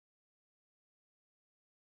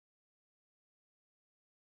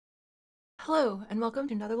Hello, and welcome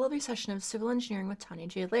to another lovely session of Civil Engineering with Tanya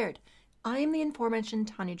J. Laird. I am the aforementioned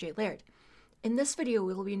Tanya J. Laird. In this video,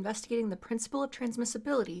 we will be investigating the principle of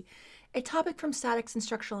transmissibility, a topic from statics and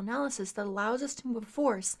structural analysis that allows us to move a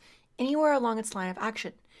force anywhere along its line of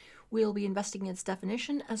action. We will be investigating its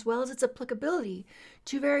definition as well as its applicability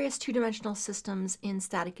to various two-dimensional systems in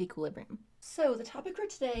static equilibrium. So, the topic for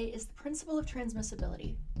today is the principle of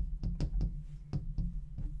transmissibility.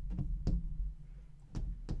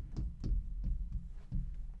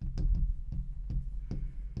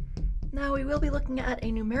 Now, we will be looking at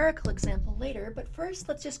a numerical example later, but first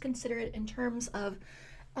let's just consider it in terms of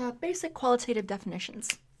basic qualitative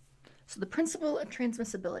definitions. So the principle of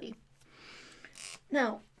transmissibility.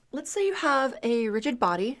 Now, let's say you have a rigid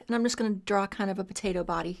body, and I'm just going to draw kind of a potato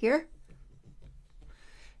body here,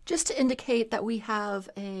 just to indicate that we have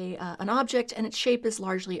an object and its shape is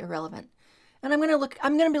largely irrelevant. And I'm going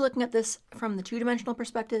to be looking at this from the two-dimensional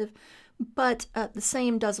perspective, but the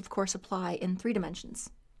same does, of course, apply in 3 dimensions.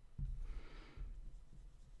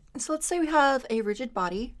 So let's say we have a rigid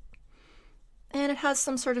body, and it has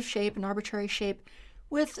some sort of shape, an arbitrary shape,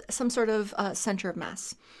 with some sort of center of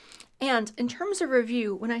mass. And in terms of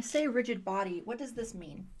review, when I say rigid body, what does this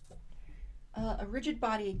mean? A rigid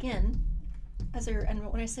body, again,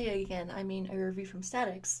 and when I say again, I mean a review from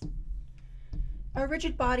statics. A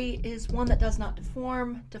rigid body is one that does not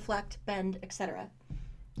deform, deflect, bend, etc.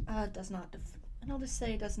 And I'll just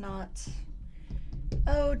say does not,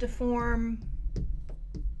 deform,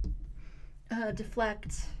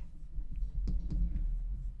 deflect,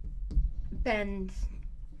 bend,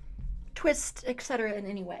 twist, etc. in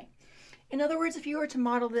any way. In other words, if you were to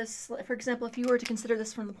model this, for example, if you were to consider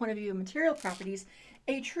this from the point of view of material properties,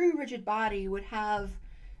 a true rigid body would have,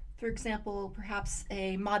 for example, perhaps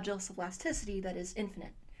a modulus of elasticity that is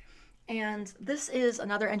infinite. And this is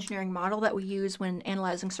another engineering model that we use when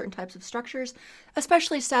analyzing certain types of structures,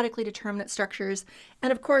 especially statically determinate structures.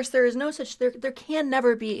 And of course, there can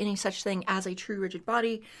never be any such thing as a true rigid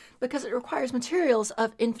body because it requires materials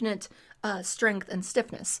of infinite strength and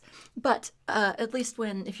stiffness. But at least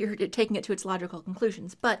if you're taking it to its logical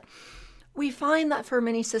conclusions. But we find that for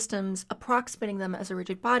many systems, approximating them as a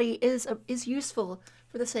rigid body is useful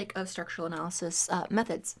for the sake of structural analysis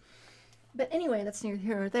methods. But anyway, that's neither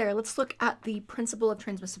here nor there. Let's look at the principle of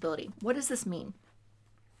transmissibility. What does this mean?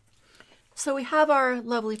 So we have our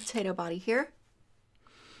lovely potato body here.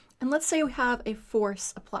 And let's say we have a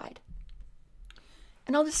force applied.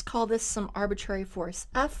 And I'll just call this some arbitrary force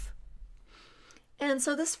F. And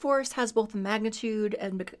so this force has both a magnitude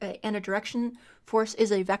and a direction. Force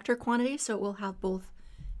is a vector quantity, so it will have both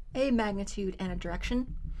a magnitude and a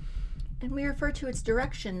direction. And we refer to its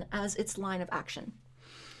direction as its line of action.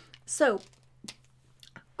 So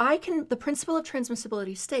the principle of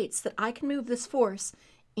transmissibility states that I can move this force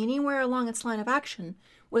anywhere along its line of action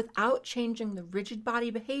without changing the rigid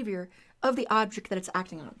body behavior of the object that it's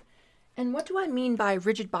acting on. And what do I mean by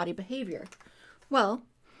rigid body behavior? Well,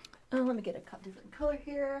 let me get a different color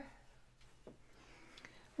here.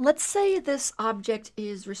 Let's say this object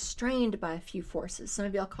is restrained by a few forces. So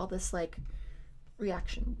maybe I'll call this like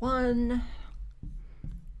reaction 1,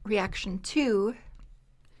 reaction 2,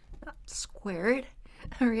 squared,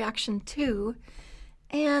 reaction 2,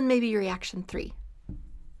 and maybe reaction 3.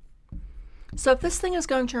 So if this thing is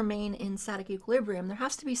going to remain in static equilibrium, there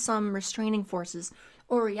has to be some restraining forces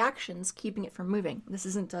or reactions keeping it from moving. This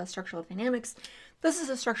isn't structural dynamics. This is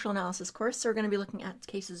a structural analysis course, so we're going to be looking at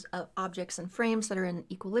cases of objects and frames that are in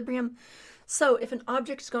equilibrium. So if an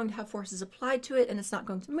object is going to have forces applied to it and it's not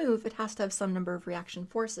going to move, it has to have some number of reaction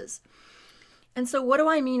forces. And so what do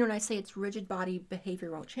I mean when I say its rigid body behavior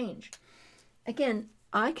won't change? Again,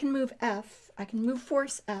 I can move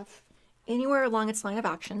force F anywhere along its line of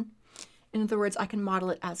action. In other words, I can model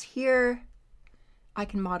it as here, I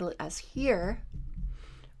can model it as here,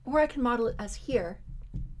 or I can model it as here.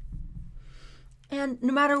 And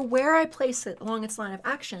no matter where I place it along its line of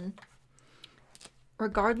action,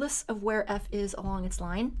 regardless of where F is along its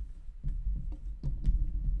line,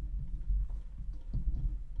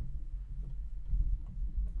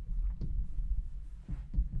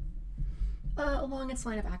 along its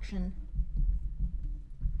line of action,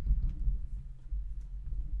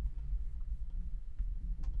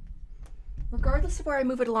 regardless of where I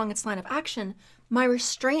move it along its line of action, my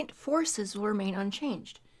restraint forces will remain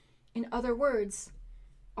unchanged. In other words,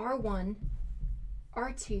 R1,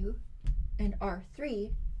 R2, and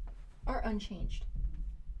R3 are unchanged.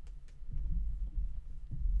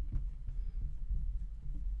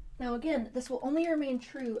 Now again, this will only remain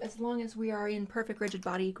true as long as we are in perfect rigid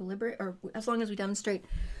body equilibrium, or as long as we demonstrate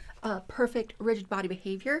perfect rigid body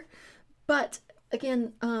behavior. But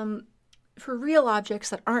again, for real objects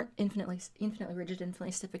that aren't infinitely rigid,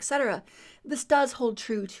 infinitely stiff, etc., this does hold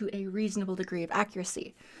true to a reasonable degree of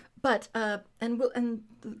accuracy. But the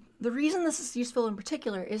reason this is useful in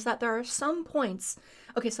particular is that there are some points.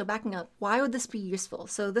 Okay, so backing up, why would this be useful?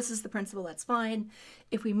 So this is the principle that's fine.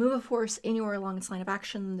 If we move a force anywhere along its line of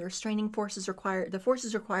action, the forces required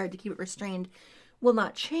to keep it restrained will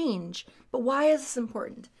not change. But why is this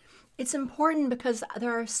important? It's important because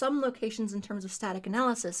there are some locations in terms of static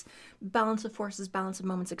analysis, balance of forces, balance of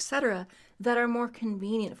moments, etc., that are more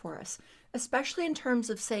convenient for us, especially in terms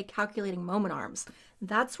of, say, calculating moment arms.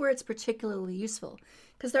 That's where it's particularly useful,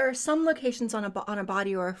 because there are some locations on a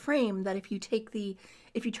body or a frame that if you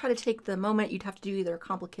try to take the moment, you'd have to do either a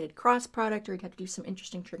complicated cross product or you'd have to do some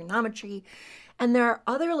interesting trigonometry. And there are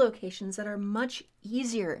other locations that are much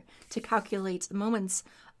easier to calculate the moments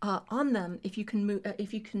on them if you can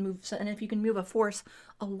move a force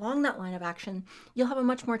along that line of action, you'll have a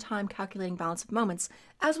much more time calculating balance of moments,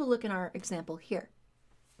 as we'll look in our example here.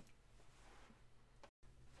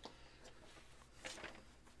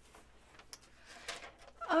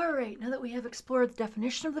 All right, now that we have explored the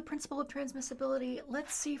definition of the principle of transmissibility,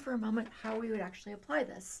 let's see for a moment how we would actually apply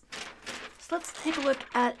this. So let's take a look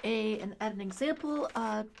at an example,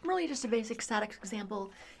 really just a basic statics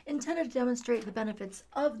example intended to demonstrate the benefits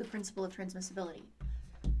of the principle of transmissibility.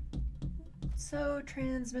 So,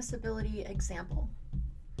 transmissibility example.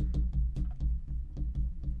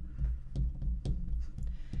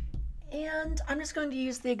 And I'm just going to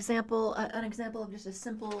use the example, an example of just a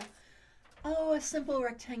simple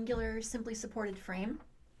rectangular, simply supported frame.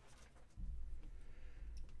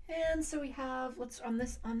 And so we have, on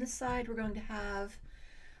this side, we're going to have,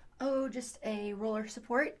 just a roller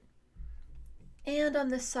support. And on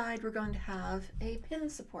this side, we're going to have a pin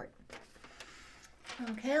support.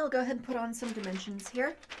 Okay, I'll go ahead and put on some dimensions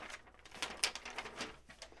here.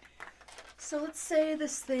 So let's say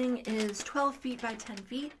this thing is 12 feet by 10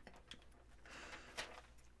 feet.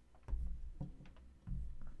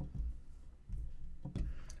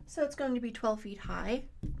 So it's going to be 12 feet high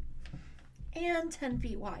and 10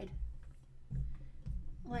 feet wide,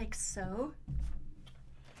 like so.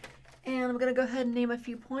 And I'm going to go ahead and name a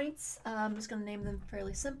few points. I'm just going to name them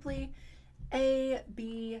fairly simply. A,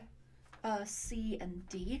 B, C, and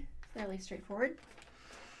D. Fairly straightforward.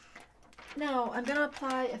 Now, I'm going to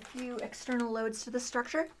apply a few external loads to this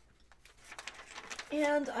structure.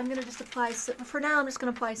 And I'm going to just apply, for now, I'm just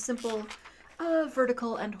going to apply simple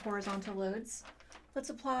vertical and horizontal loads. Let's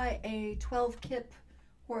apply a 12 kip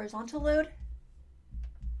horizontal load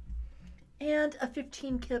and a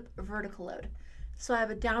 15 kip vertical load. So I have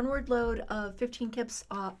a downward load of 15 kips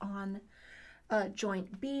on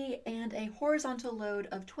joint B and a horizontal load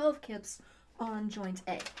of 12 kips on joint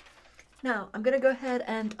A. Now I'm going to go ahead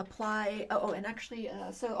and apply,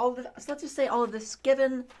 so let's just say all of this is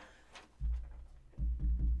given.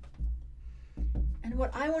 And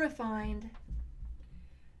what I want to find,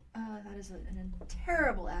 that is a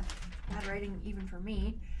terrible F, bad writing even for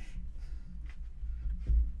me.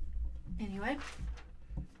 Anyway,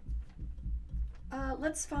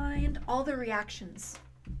 let's find all the reactions.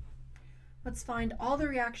 Let's find all the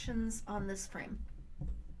reactions on this frame.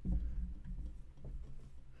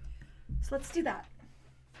 So let's do that.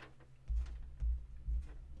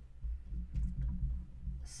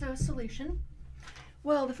 So solution.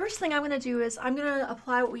 Well, the first thing I'm going to do is I'm going to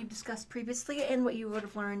apply what we've discussed previously and what you would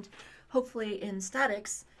have learned, hopefully, in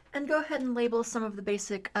statics, and go ahead and label some of the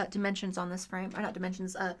basic dimensions on this frame, or not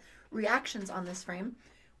dimensions, reactions on this frame.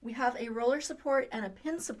 We have a roller support and a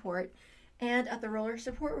pin support, and at the roller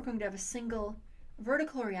support we're going to have a single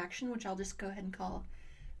vertical reaction, which I'll just go ahead and call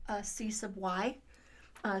C sub Y.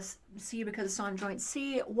 C because it's on joint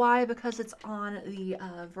C, Y because it's on the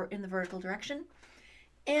in the vertical direction.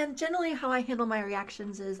 And generally how I handle my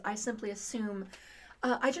reactions is I generally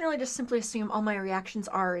just simply assume all my reactions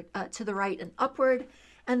are to the right and upward,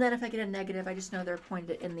 and then if I get a negative, I just know they're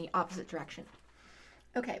pointed in the opposite direction.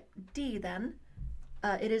 Okay, D then,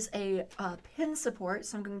 it is a pin support,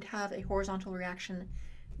 so I'm going to have a horizontal reaction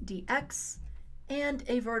dx and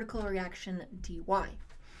a vertical reaction dy.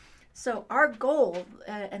 So our goal,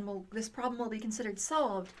 this problem will be considered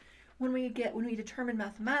solved when we determine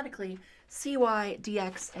mathematically cy,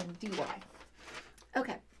 dx, and dy.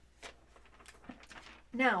 Okay.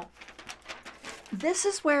 Now, this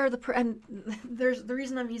is where there's the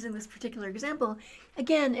reason I'm using this particular example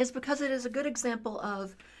again is because it is a good example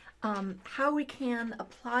of how we can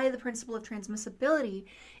apply the principle of transmissibility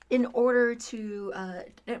in order to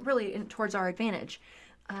towards our advantage.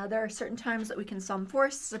 There are certain times that we can sum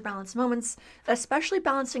forces or balance moments, especially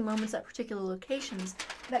balancing moments at particular locations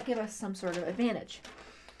that give us some sort of advantage.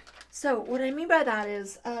 So what I mean by that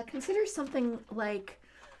is consider something like,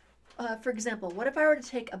 for example, what if I were to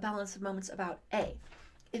take a balance of moments about A?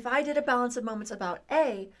 If I did a balance of moments about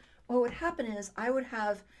A, what would happen is I would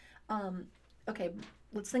have, okay,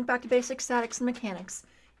 let's think back to basic statics and mechanics.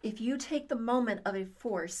 If you take the moment of a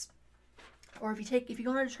force, or if you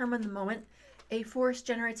want to determine the moment, a force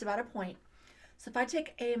generates about a point. So if I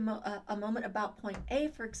take a moment about point A,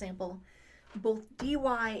 for example, both dy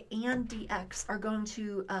and dx are going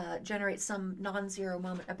to generate some non-zero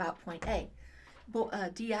moment about point A.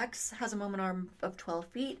 Dx has a moment arm of 12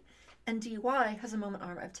 feet, and dy has a moment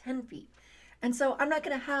arm of 10 feet. And so I'm not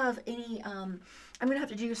going to have any, I'm going to have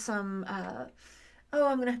to do some,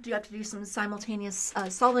 I'm going to have to do some simultaneous,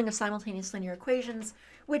 solving of simultaneous linear equations,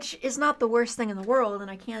 which is not the worst thing in the world,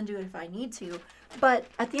 and I can do it if I need to. But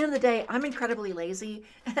at the end of the day, I'm incredibly lazy,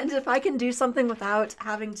 and if I can do something without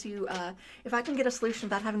having to, if I can get a solution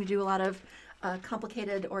without having to do a lot of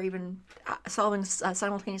complicated or even solving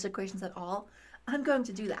simultaneous equations at all, I'm going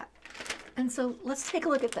to do that. And so let's take a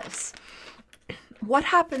look at this. What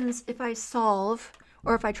happens if I solve,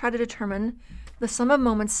 or if I try to determine the sum of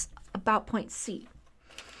moments about point C?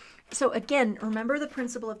 So again, remember the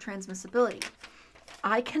principle of transmissibility.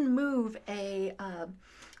 I can move a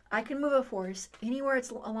force anywhere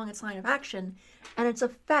along its line of action, and its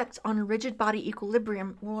effect on a rigid body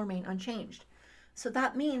equilibrium will remain unchanged. So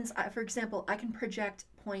that means, for example, I can project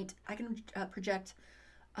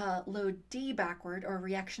load D backward, or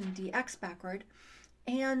reaction dx backward,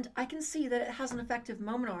 and I can see that it has an effective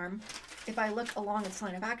moment arm if I look along its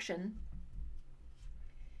line of action.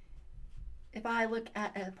 If I look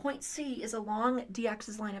at point C is along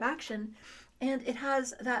dx's line of action, and it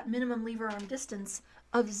has that minimum lever arm distance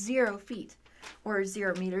of 0 feet, or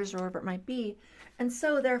 0 meters, or whatever it might be. And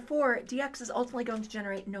so therefore, dx is ultimately going to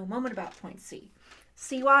generate no moment about point C.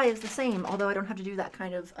 Cy is the same, although I don't have to do that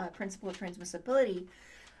kind of principle of transmissibility.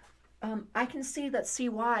 I can see that Cy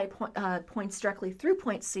points directly through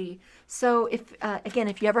point C. So if, again,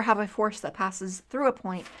 if you ever have a force that passes through a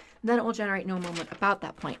point, then it will generate no moment about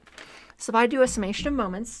that point. So if I do a summation of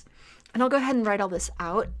moments, and I'll go ahead and write all this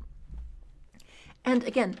out. And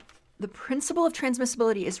again, the principle of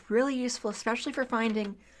transmissibility is really useful, especially for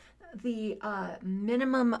finding the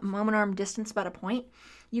minimum moment arm distance about a point.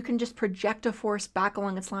 You can just project a force back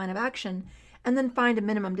along its line of action and then find a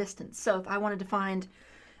minimum distance. So if I wanted to find,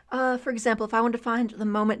 for example, if I wanted to find the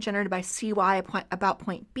moment generated by Cy about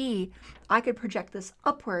point B, I could project this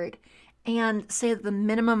upward and say that the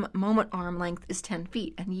minimum moment arm length is 10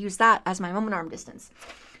 feet and use that as my moment arm distance.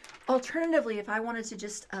 Alternatively, if I wanted to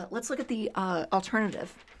just, let's look at the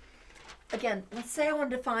alternative. Again, let's say I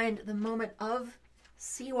wanted to find the moment of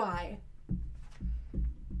Cy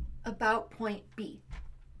about point B.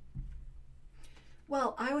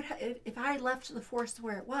 Well, I would if I left the force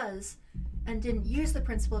where it was and didn't use the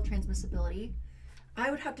principle of transmissibility,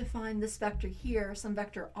 I would have to find this vector here, some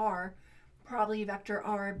vector r, probably vector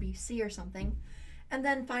r, bc or something, and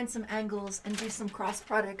then find some angles and do some cross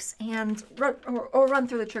products and run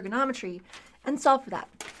through the trigonometry and solve for that.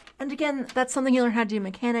 And again, that's something you learn how to do in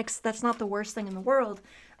mechanics. That's not the worst thing in the world,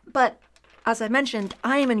 but as I mentioned,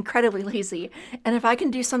 I am incredibly lazy, and if I can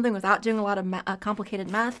do something without doing a lot of complicated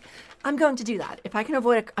math, I'm going to do that. If I can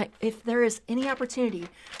avoid if there is any opportunity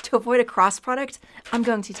to avoid a cross product, I'm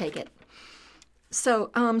going to take it. So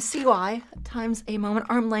Cy times a moment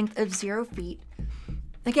arm length of 0 feet,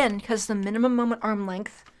 again, because the minimum moment arm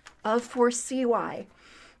length of force Cy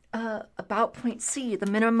about point C, the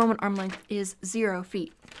minimum moment arm length is 0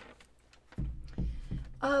 feet,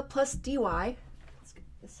 plus dy, let's get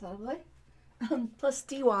this out of the way, plus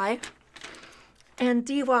dy, and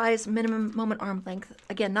dy's minimum moment arm length,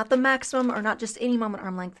 again, not the maximum or not just any moment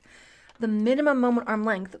arm length, the minimum moment arm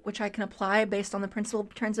length, which I can apply based on the principle of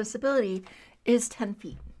transmissibility, is 10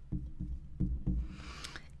 feet.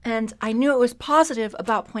 And I knew it was positive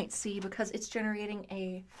about point C because it's generating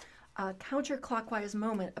a counterclockwise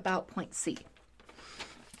moment about point C.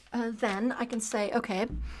 Then I can say, okay,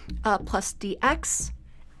 plus dx,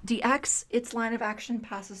 its line of action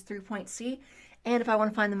passes through point C, and if I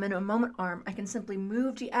want to find the minimum moment arm, I can simply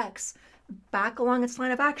move dx back along its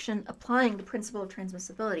line of action, applying the principle of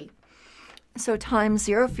transmissibility. So times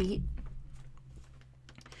 0 feet.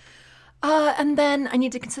 And then I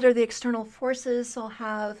need to consider the external forces, so I'll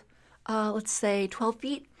have, let's say, 12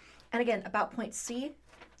 feet. And again, about point C,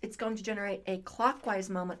 it's going to generate a clockwise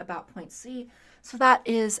moment about point C, so that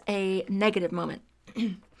is a negative moment.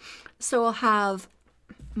 So I'll have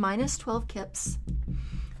minus 12 kips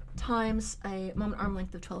times a moment arm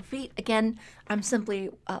length of 12 feet. Again, I'm simply,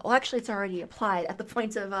 well, actually it's already applied at the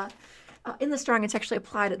point of In this drawing, it's actually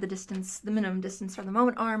applied at the distance, the minimum distance from the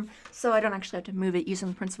moment arm, so I don't actually have to move it using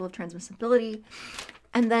the principle of transmissibility.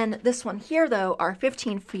 And then this one here, though, our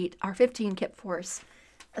 15 feet, our 15 kip force,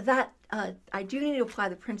 that I do need to apply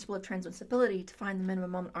the principle of transmissibility to find the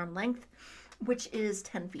minimum moment arm length, which is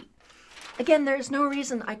 10 feet. Again, there's no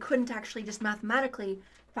reason I couldn't actually just mathematically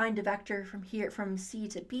find a vector from here, from C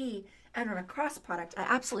to B, and run a cross product. I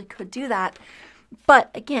absolutely could do that.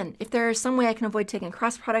 But again, if there is some way I can avoid taking a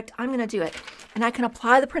cross product, I'm going to do it. And I can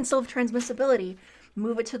apply the principle of transmissibility,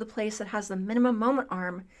 move it to the place that has the minimum moment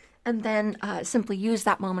arm, and then simply use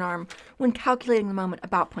that moment arm when calculating the moment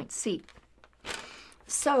about point C.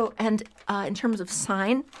 So, and in terms of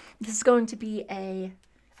sign, this is going to be a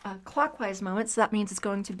clockwise moment, so that means it's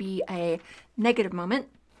going to be a negative moment.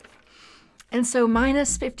 And so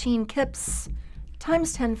minus 15 kips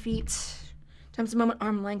times 10 feet times the moment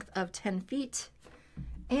arm length of 10 feet.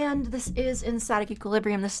 And this is in static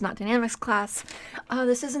equilibrium. This is not dynamics class.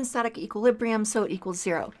 This is in static equilibrium, so it equals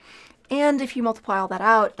 0. And if you multiply all that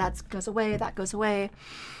out, that goes away, that goes away.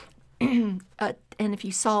 And if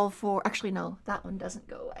you solve for, actually no, that one doesn't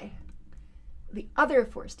go away. The other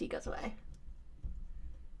force D goes away.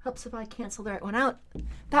 Helps if I cancel the right one out.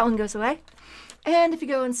 That one goes away. And if you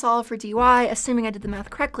go and solve for dy, assuming I did the math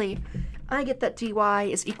correctly, I get that dy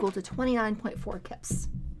is equal to 29.4 kips.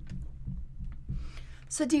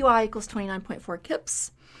 So dy equals 29.4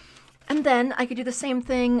 kips. And then I could do the same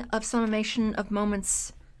thing of summation of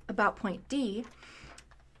moments about point D.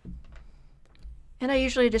 And I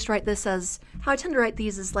usually just write this as, how I tend to write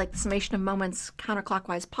these is like the summation of moments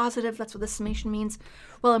counterclockwise positive. That's what this summation means.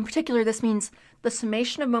 Well, in particular, this means the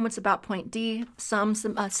summation of moments about point D,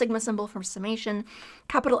 sigma symbol for summation,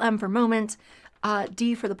 capital M for moment,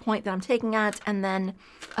 D for the point that I'm taking at, and then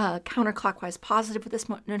counterclockwise positive with this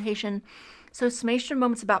notation. So summation of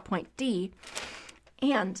moments about point D,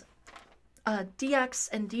 and dx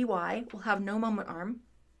and dy will have no moment arm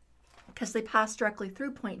because they pass directly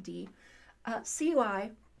through point D. Cy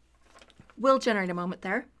will generate a moment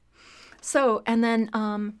there. So, and then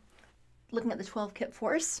looking at the 12 kip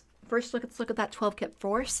force, first let's look at that 12 kip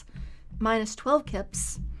force, minus 12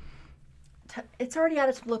 kips. It's already at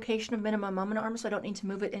its location of minimum moment arm, so I don't need to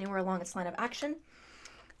move it anywhere along its line of action.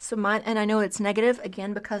 So and I know it's negative,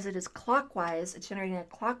 again, because it is clockwise, it's generating a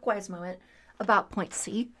clockwise moment about point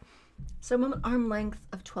C. So moment arm length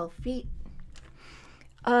of 12 feet.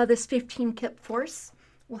 This 15 kip force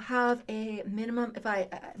will have a minimum,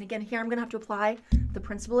 and again here I'm going to have to apply the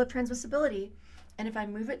principle of transmissibility, and if I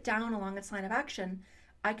move it down along its line of action,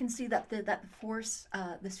 I can see that that force,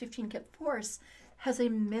 this 15 kip force, has a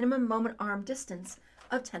minimum moment arm distance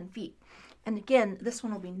of 10 feet. And again, this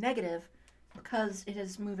one will be negative because it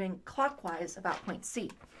is moving clockwise about point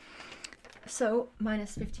C. So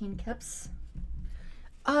minus 15 kips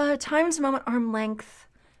times moment arm length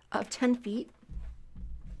of 10 feet.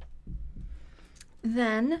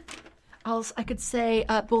 Then I could say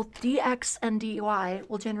both dx and dy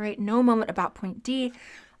will generate no moment about point D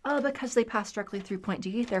because they pass directly through point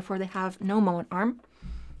D, therefore they have no moment arm,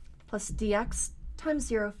 plus dx times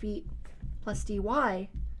 0 feet plus dy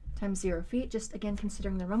times 0 feet, just again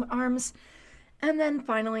considering their moment arms. And then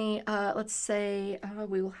finally, let's say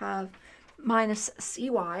we will have minus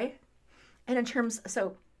cy, and in terms,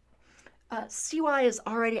 so cy is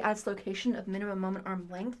already at its location of minimum moment arm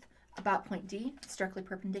length about point D. It's directly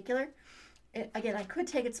perpendicular. Again, I could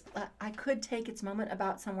take its moment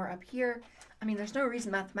about somewhere up here. I mean, there's no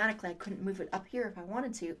reason mathematically I couldn't move it up here if I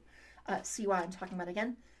wanted to. Cy I'm talking about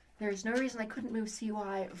again. There's no reason I couldn't move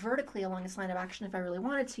Cy vertically along its line of action if I really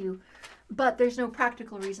wanted to, but there's no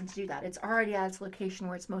practical reason to do that. It's already at its location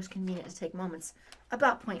where it's most convenient to take moments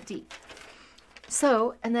about point D.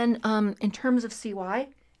 So, and then in terms of Cy,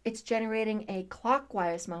 it's generating a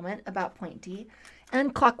clockwise moment about point D,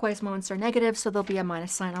 and clockwise moments are negative, so there'll be a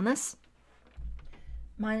minus sign on this.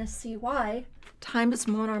 Minus Cy times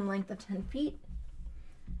moment arm length of 10 feet.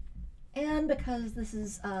 And because this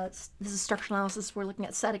is structural analysis, we're looking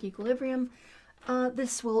at static equilibrium,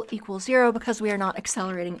 this will equal 0 because we are not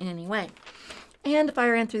accelerating in any way. And if I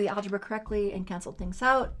ran through the algebra correctly and canceled things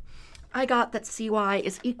out, I got that Cy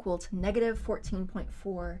is equal to negative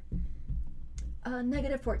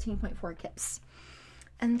 14.4 kips.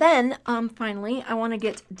 And then finally, I want to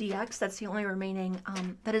get dx. That's the only remaining.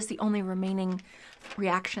 That is the only remaining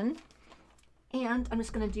reaction. And I'm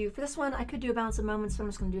just going to do, for this one, I could do a balance of moments, so I'm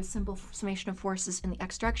just going to do a simple summation of forces in the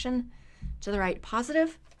x direction, to the right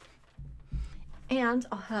positive. And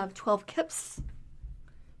I'll have 12 kips.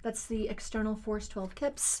 That's the external force, 12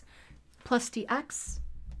 kips, plus dx.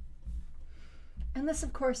 And this,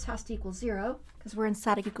 of course, has to equal 0, because we're in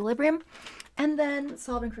static equilibrium. And then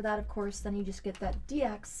solving for that, of course, then you just get that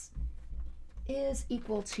dx is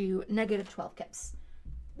equal to negative 12 kips,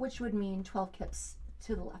 which would mean 12 kips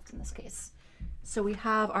to the left in this case. So we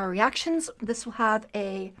have our reactions. This will have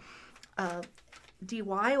a dy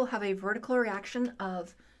will have a vertical reaction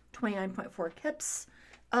of 29.4 kips.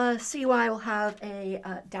 Cy will have a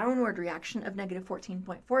downward reaction of negative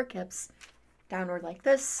 14.4 kips, downward like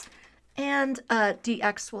this. And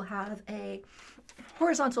dx will have a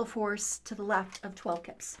horizontal force to the left of 12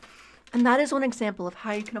 kips. And that is one example of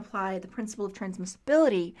how you can apply the principle of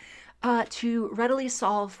transmissibility to readily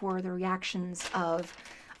solve for the reactions of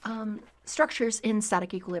structures in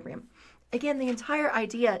static equilibrium. Again, the entire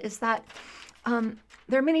idea is that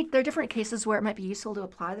there are different cases where it might be useful to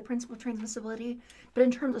apply the principle of transmissibility, but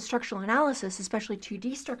in terms of structural analysis, especially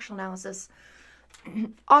 2D structural analysis,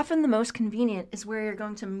 often the most convenient is where you're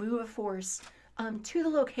going to move a force to the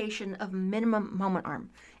location of minimum moment arm.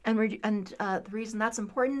 And the reason that's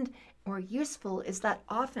important or useful is that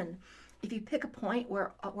often if you pick a point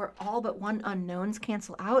where all but one unknowns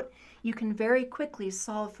cancel out, you can very quickly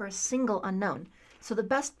solve for a single unknown. So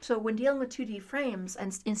when dealing with 2D frames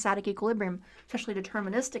and in static equilibrium, especially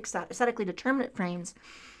statically determinate frames,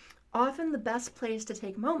 often the best place to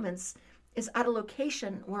take moments is at a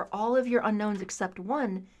location where all of your unknowns except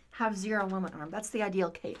one have zero moment arm. That's the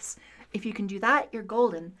ideal case. If you can do that, you're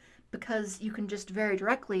golden, because you can just very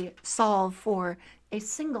directly solve for a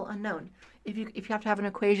single unknown. If you have to have an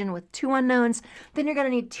equation with two unknowns, then you're going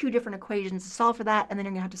to need two different equations to solve for that, and then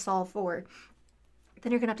you're going to have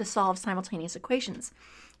to solve simultaneous equations.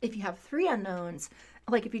 If you have three unknowns,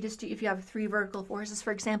 like if you have three vertical forces,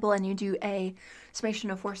 for example, and you do a summation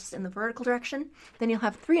of forces in the vertical direction, then you'll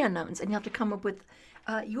have three unknowns, and you'll have to come up with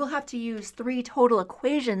you will have to use three total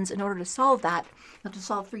equations in order to solve that. You'll have to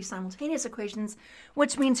solve three simultaneous equations,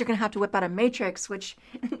 which means you're going to have to whip out a matrix, which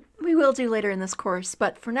we will do later in this course.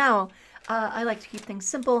 But for now, I like to keep things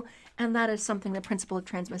simple, and that is something the principle of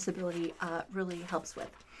transmissibility really helps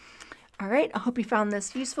with. All right, I hope you found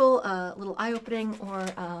this useful, a little eye-opening or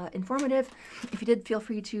informative. If you did, feel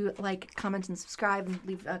free to like, comment, and subscribe, and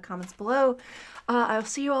leave comments below. I'll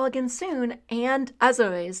see you all again soon, and as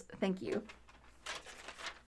always, thank you.